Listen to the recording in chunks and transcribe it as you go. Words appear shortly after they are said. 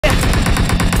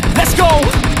go.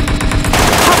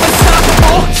 I'm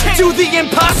unstoppable, do the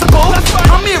impossible.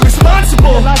 I'm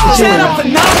irresponsible, yeah, I'm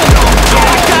phenomenal.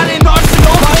 I got an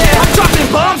arsenal, I'm dropping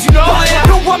bombs, you know.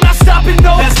 No, I'm not stopping,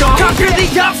 no. Conquer the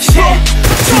obstacle.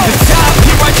 To the top,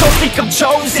 here I don't think I'm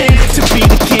chosen to be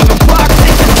the king of rock.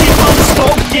 They can keep on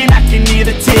smoking, I can hear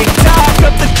the tick-tock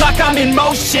of the clock, I'm in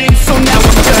motion. So now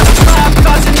I'm gonna pop,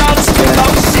 causing all this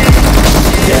commotion.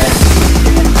 Yeah,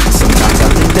 sometimes I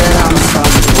think that I'm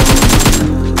unstoppable.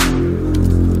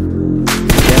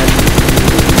 Yeah,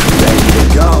 ready to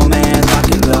go, man, lock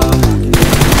and load.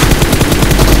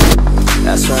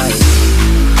 That's right,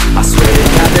 I swear to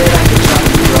God that I can drop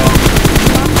and roll.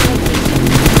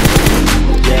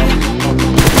 Yeah,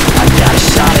 I got a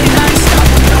shot and I ain't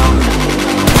stopping, no.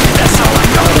 That's how I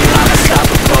know that I'm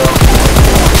unstoppable.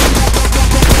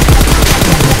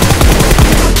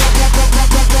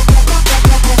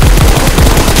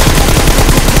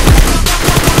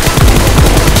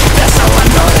 That's how I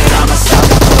know that I'm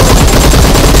unstoppable.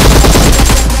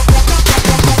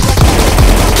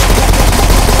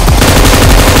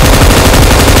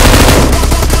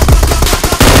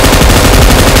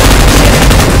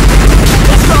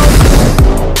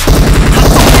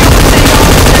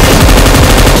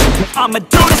 I'ma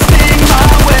do this thing my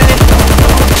way.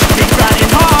 Been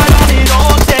grinding hard on it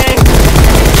all day.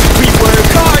 We work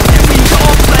hard and we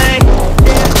all play.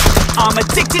 I'm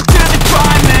addicted to the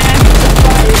grind, man.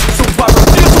 So I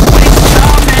refuse to waste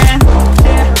time, man.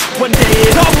 One day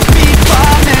it all will be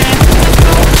fine, man.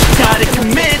 Gotta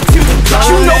commit to the grind.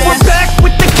 You know we're back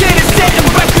with the kid, setting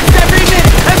records every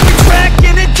minute, every track.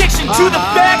 An addiction to the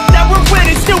fact that we're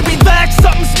winning. Still we lack,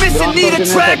 something's missing. Need a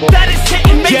track that is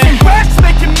hitting, making racks,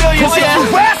 making millions.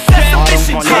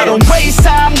 I don't waste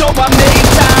time, no, I make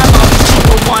time. All these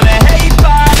people wanna hate,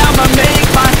 fine, I'ma make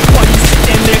mine. While you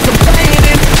sitting there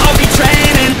complaining, I'll be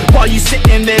training. While you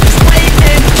sitting there just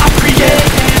waiting, I'm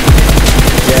creating.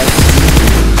 Yeah,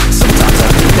 sometimes I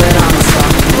think that I'm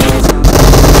unstoppable.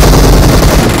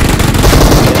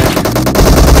 Yeah,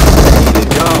 ready to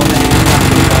go, man.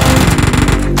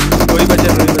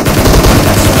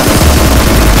 That's right,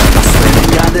 I swear to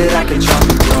God that I can drop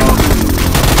and roll.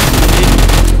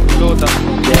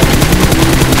 Yeah,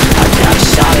 I got a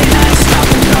shot and I ain't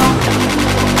stopping, no.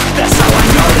 That's how I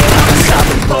know that I'm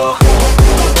unstoppable.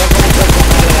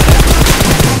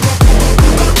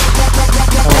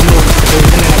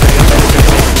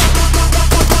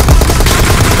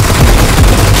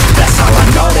 That's how I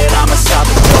know that I'm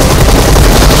unstoppable.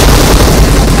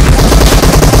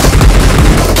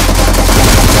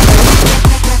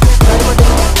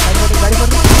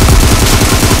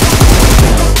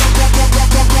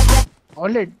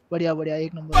 Already बढ़िया बढ़िया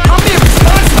एक number. I'm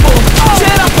irresponsible,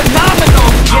 yeah, I'm phenomenal.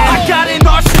 I got an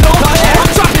arsenal, I'm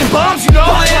dropping bombs, you know.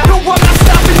 No, I'm not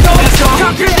stopping, no.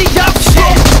 Conquer the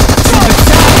obstacle. To the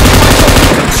top, I don't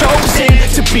think I'm chosen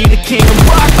to be the king of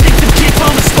rock. Think the keep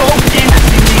on smoking, I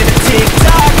can hear the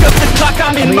tick-tock of the clock,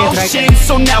 I'm in motion.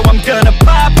 So now I'm gonna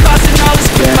pop, causing all this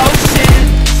commotion.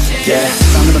 Yeah,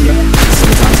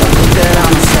 sometimes I think that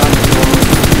I'm unstoppable.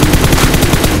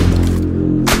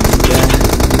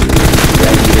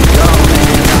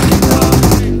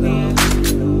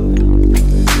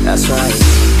 That's right,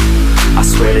 I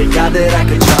swear to God that I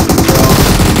could drop and roll.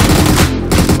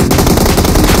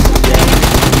 Yeah,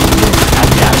 I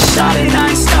got a shot and I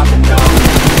ain't stopping, no.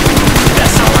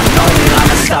 That's how I know that I'm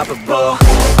unstoppable.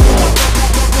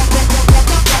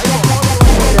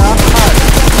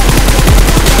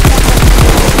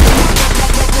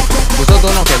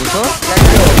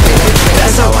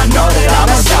 That's how I know that I'm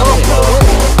unstoppable.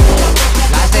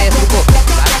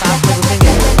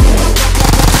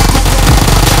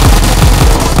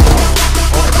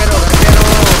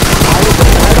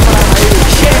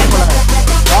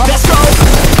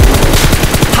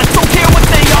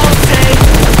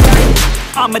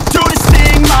 I'ma do this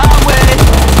thing my way.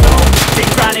 Been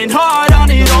grinding hard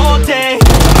on it all day.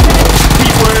 We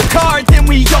work hard then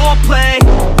we all play.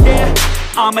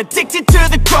 I'm addicted to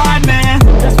the grind, man.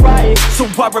 That's right. So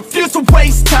I refuse to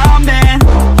waste time, man.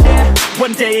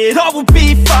 One day it all will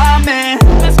be fine, man.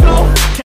 Let's go.